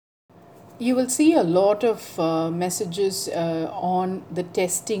You will see a lot of messages on the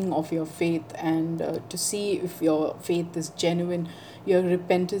testing of your faith and to see if your faith is genuine, your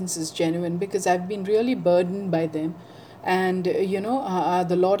repentance is genuine, because I've been really burdened by them. And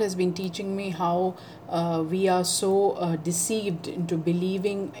the Lord has been teaching me how we are so deceived into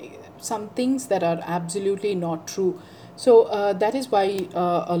believing some things that are absolutely not true. So that is why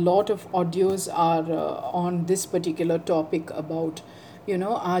a lot of audios are on this particular topic about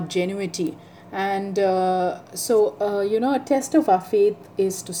our genuinity. And a test of our faith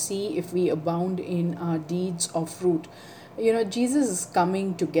is to see if we abound in our deeds of fruit. Jesus is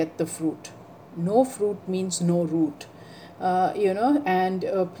coming to get the fruit. No fruit means no root. And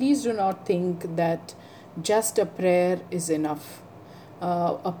please do not think that just a prayer is enough.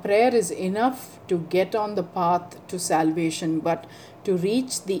 A prayer is enough to get on the path to salvation, but to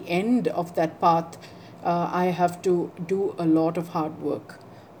reach the end of that path, I have to do a lot of hard work.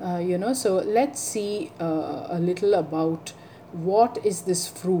 So let's see a little about what is this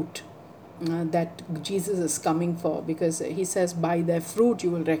fruit that Jesus is coming for, because he says, by their fruit you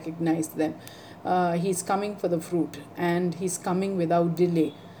will recognize them. He's coming for the fruit, and he's coming without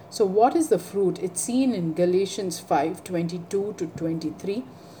delay. So, what is the fruit? It's seen in Galatians 5:22 to 23.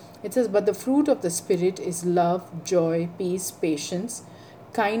 It says, but the fruit of the Spirit is love, joy, peace, patience,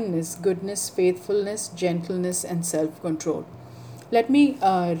 kindness, goodness, faithfulness, gentleness, and self control. Let me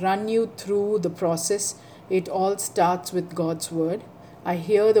run you through the process. It all starts with God's word. I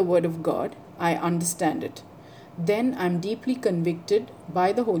hear the word of God, I understand it. Then I'm deeply convicted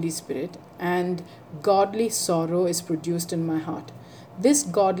by the Holy Spirit, and godly sorrow is produced in my heart. This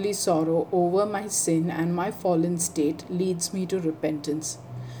godly sorrow over my sin and my fallen state leads me to repentance.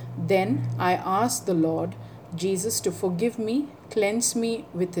 Then I ask the Lord Jesus to forgive me, cleanse me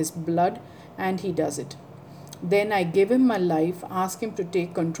with his blood, and he does it. Then I give him my life, ask him to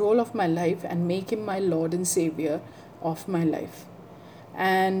take control of my life, and make him my Lord and Savior of my life.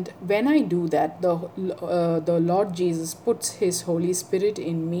 And when I do that, the Lord Jesus puts his Holy Spirit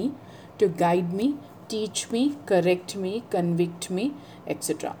in me to guide me, teach me, correct me, convict me,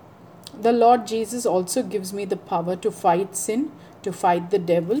 etc. The Lord Jesus also gives me the power to fight sin, to fight the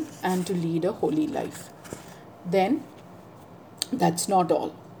devil, and to lead a holy life. Then, that's not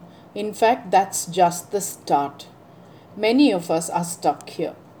all. In fact, that's just the start. Many of us are stuck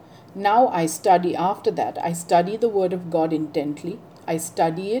here. Now I study, after that, I study the Word of God intently. I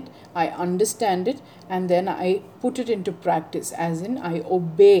study it, I understand it, and then I put it into practice, as in I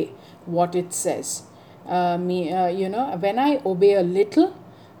obey what it says. When I obey a little,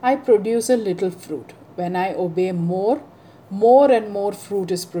 I produce a little fruit. When I obey more, more and more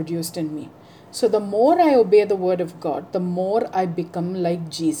fruit is produced in me. So the more I obey the word of God, the more I become like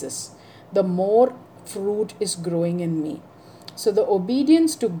Jesus. The more fruit is growing in me. So the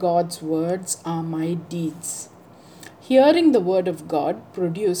obedience to God's words are my deeds. Hearing the word of God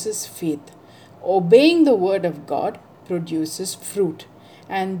produces faith. Obeying the word of God produces fruit.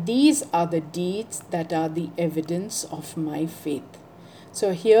 And these are the deeds that are the evidence of my faith.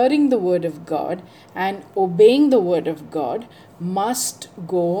 So, hearing the word of God and obeying the word of God must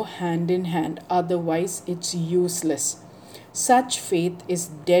go hand in hand, otherwise, it's useless. Such faith is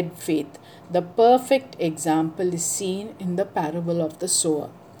dead faith. The perfect example is seen in the parable of the sower.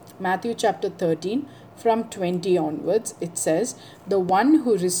 Matthew chapter 13, from 20 onwards, it says, the one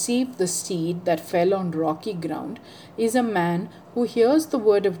who received the seed that fell on rocky ground is a man who hears the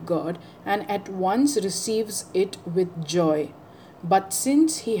word of God and at once receives it with joy. But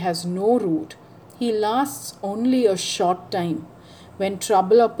since he has no root, he lasts only a short time. When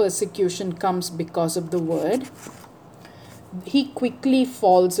trouble or persecution comes because of the word, he quickly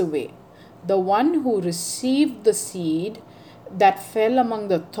falls away. The one who received the seed that fell among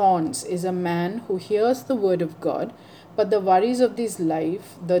the thorns is a man who hears the word of God, but the worries of this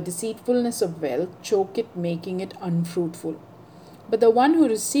life, the deceitfulness of wealth, choke it, making it unfruitful. But the one who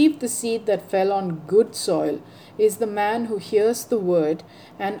received the seed that fell on good soil is the man who hears the word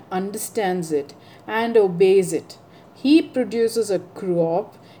and understands it and obeys it. He produces a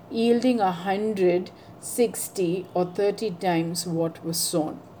crop yielding 100, 60, or 30 times what was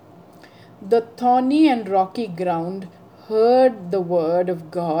sown. The thorny and rocky ground heard the word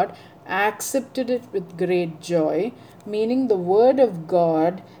of God, accepted it with great joy, meaning the word of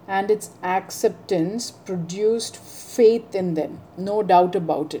God and its acceptance produced faith in them, no doubt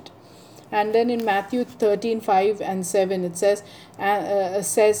about it. And then in Matthew 13, 5 and 7, it says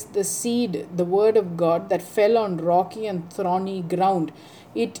the seed, the word of God that fell on rocky and thorny ground,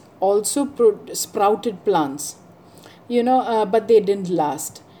 it also sprouted plants, but they didn't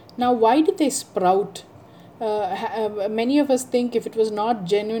last. Now, why did they sprout? Many of us think if it was not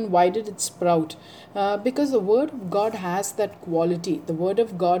genuine, why did it sprout? Because the Word of God has that quality. The Word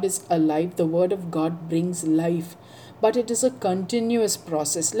of God is alive, the Word of God brings life. But it is a continuous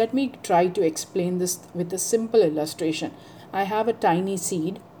process. Let me try to explain this with a simple illustration. I have a tiny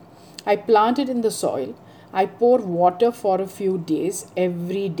seed. I plant it in the soil. I pour water for a few days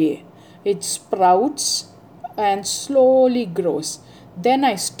every day. It sprouts and slowly grows. Then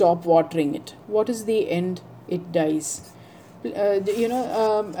I stop watering it. What is the end? It dies.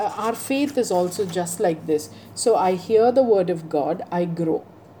 Our faith is also just like this. So I hear the word of God, I grow.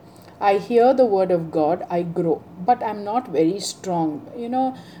 I hear the word of God, I grow, but I'm not very strong.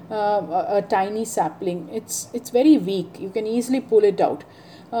 A tiny sapling, it's very weak. You can easily pull it out.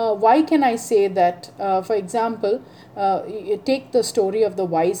 Why can I say that? For example, you take the story of the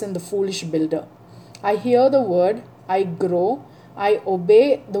wise and the foolish builder. I hear the word, I grow, I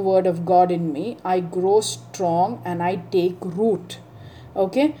obey the word of God in me, I grow strong, and I take root.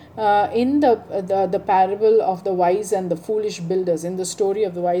 Okay, in the parable of the wise and the foolish builders, in the story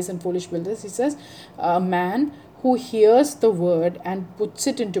of the wise and foolish builders, he says a man who hears the word and puts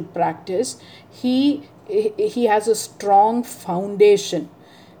it into practice, he has a strong foundation,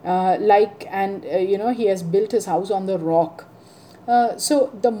 he has built his house on the rock.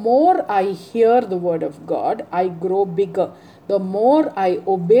 So the more I hear the word of God, I grow bigger. The more I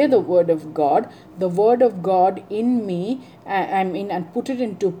obey the word of God in me, and put it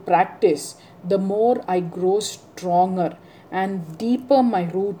into practice, the more I grow stronger and deeper my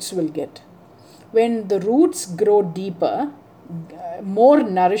roots will get. When the roots grow deeper, more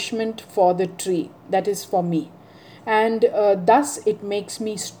nourishment for the tree, that is for me, and thus it makes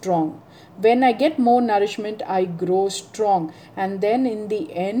me strong. When I get more nourishment, I grow strong, and then in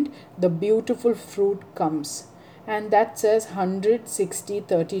the end the beautiful fruit comes, and that says 160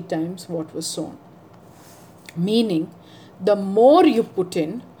 times what was sown. Meaning, the more you put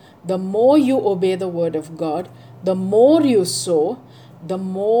in, the more you obey the word of God, the more you sow, the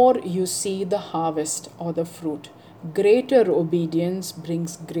more you see the harvest or the fruit. Greater obedience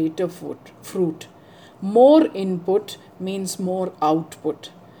brings greater fruit. More input means more output.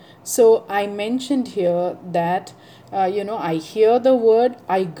 So I mentioned here that I hear the word,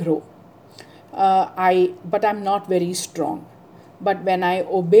 I grow. But I'm not very strong. But when I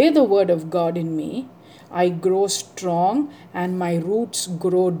obey the word of God in me, I grow strong and my roots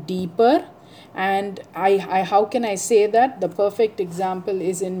grow deeper. And I how can I say that? The perfect example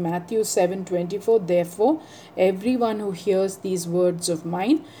is in Matthew 7:24. Therefore, everyone who hears these words of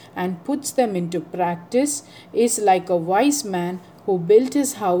mine and puts them into practice is like a wise man who built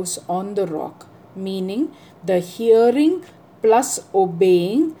his house on the rock. Meaning, the hearing plus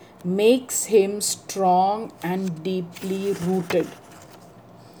obeying makes him strong and deeply rooted.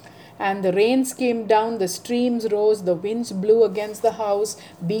 And the rains came down, the streams rose, the winds blew against the house,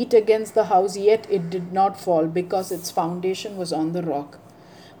 beat against the house, yet it did not fall because its foundation was on the rock.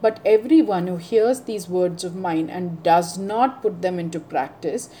 But everyone who hears these words of mine and does not put them into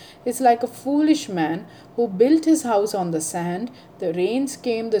practice is like a foolish man who built his house on the sand. The rains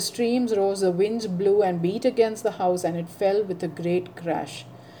came, the streams rose, the winds blew and beat against the house, and it fell with a great crash.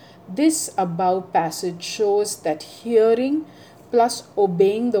 This above passage shows that hearing plus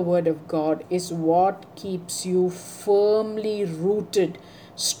obeying the word of God is what keeps you firmly rooted,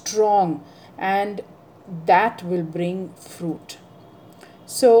 strong, and that will bring fruit.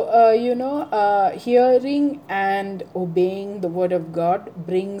 So, hearing and obeying the word of God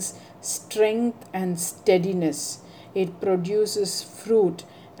brings strength and steadiness. It produces fruit,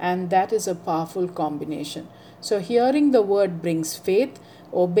 and that is a powerful combination. So, hearing the word brings faith,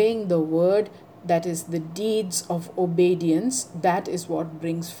 obeying the word, that is the deeds of obedience, that is what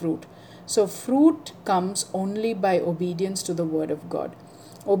brings fruit. So, fruit comes only by obedience to the word of God.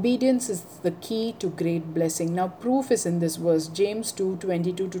 Obedience is the key to great blessing. Now, proof is in this verse, James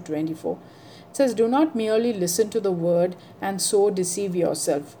 2:22-24. It says, do not merely listen to the word and so deceive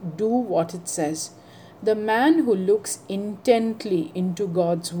yourself. Do what it says. The man who looks intently into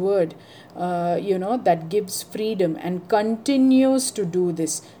God's word, that gives freedom and continues to do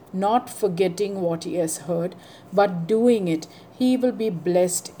this, not forgetting what he has heard, but doing it, he will be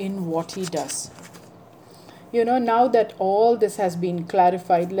blessed in what he does. Now that all this has been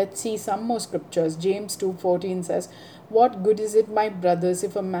clarified, let's see some more scriptures. James 2:14 says, what good is it, my brothers,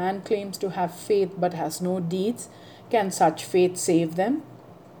 if a man claims to have faith but has no deeds? Can such faith save them?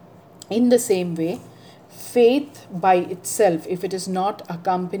 In the same way, faith by itself, if it is not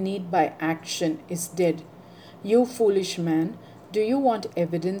accompanied by action, is dead. You foolish man, do you want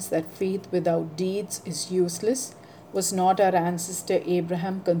evidence that faith without deeds is useless? Was not our ancestor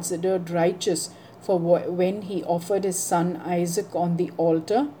Abraham considered righteous for when he offered his son Isaac on the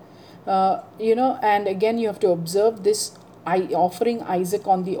altar. And again, you have to observe this. Offering Isaac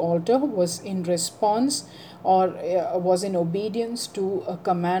on the altar was in response, or was in obedience to a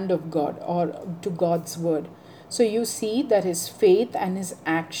command of God, or to God's word. So you see that his faith and his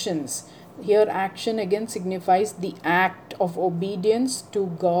actions, here action again signifies the act of obedience to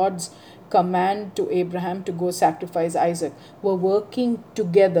God's command to Abraham to go sacrifice Isaac, were working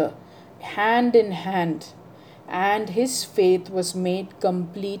together, hand in hand, and his faith was made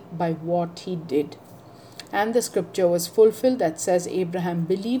complete by what he did. And the scripture was fulfilled that says, Abraham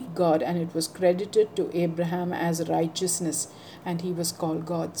believed God, and it was credited to Abraham as righteousness, and he was called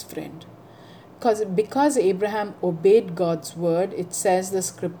God's friend. Because Abraham obeyed God's word, it says the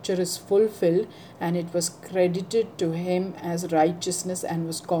scripture is fulfilled, and it was credited to him as righteousness and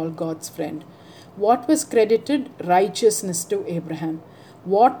was called God's friend. What was credited? Righteousness to Abraham.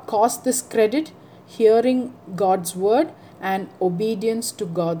 What caused this credit? Hearing God's word and obedience to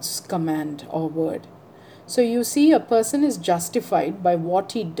God's command or word. So you see, a person is justified by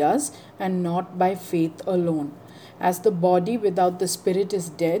what he does and not by faith alone. As the body without the spirit is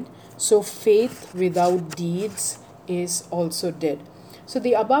dead, so faith without deeds is also dead. So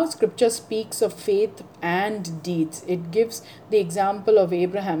the above scripture speaks of faith and deeds. It gives the example of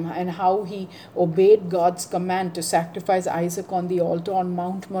Abraham and how he obeyed God's command to sacrifice Isaac on the altar on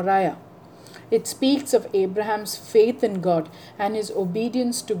Mount Moriah. It speaks of Abraham's faith in God and his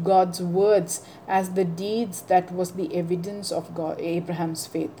obedience to God's words as the deeds that was the evidence of Abraham's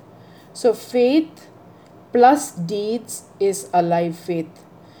faith. So faith plus deeds is alive faith.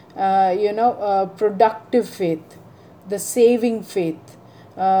 Productive faith, the saving faith.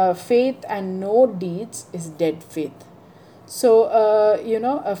 Faith and no deeds is dead faith. So,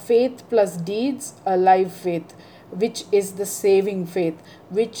 a faith plus deeds, alive faith, which is the saving faith,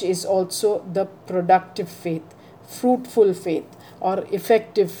 which is also the productive faith, fruitful faith, or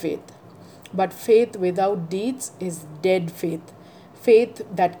effective faith. But faith without deeds is dead faith. Faith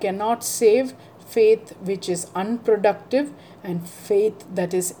that cannot save, faith which is unproductive, and faith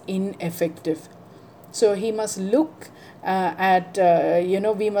that is ineffective. So he must look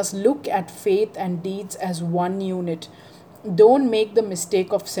we must look at faith and deeds as one unit. Don't make the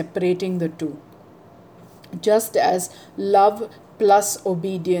mistake of separating the two. Just as love plus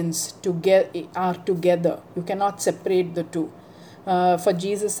obedience are together, you cannot separate the two. For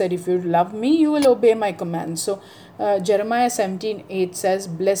Jesus said, if you love me, you will obey my commands. So Jeremiah 17:8 says,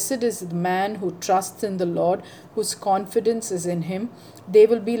 blessed is the man who trusts in the Lord, whose confidence is in him. They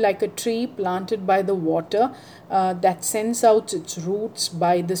will be like a tree planted by the water that sends out its roots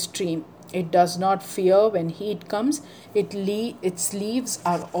by the stream. It does not fear when heat comes. Its leaves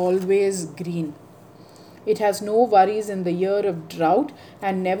are always green. It has no worries in the year of drought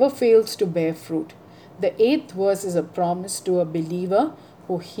and never fails to bear fruit. The 8th verse is a promise to a believer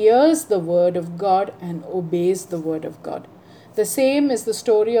who hears the word of God and obeys the word of God. The same is the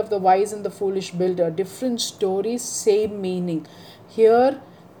story of the wise and the foolish builder. Different stories, same meaning. Hear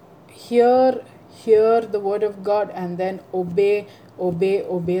the word of God, and then obey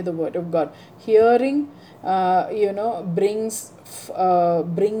the word of God. Hearing, brings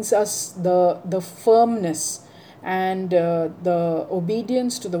us the firmness, and the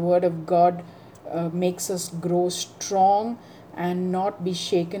obedience to the word of God makes us grow strong and not be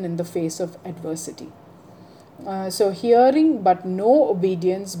shaken in the face of adversity. So hearing but no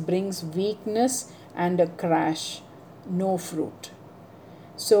obedience brings weakness and a crash, no fruit.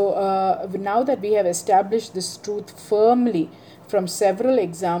 So now that we have established this truth firmly from several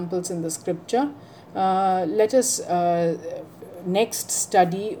examples in the scripture, let us next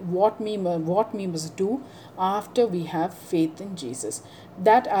study what we must do after we have faith in Jesus.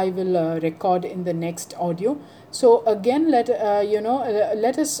 That I will record in the next audio. So again, let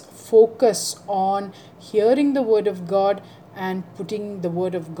us focus on hearing the word of God and putting the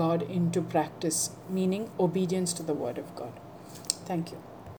word of God into practice, meaning obedience to the word of God. Thank you.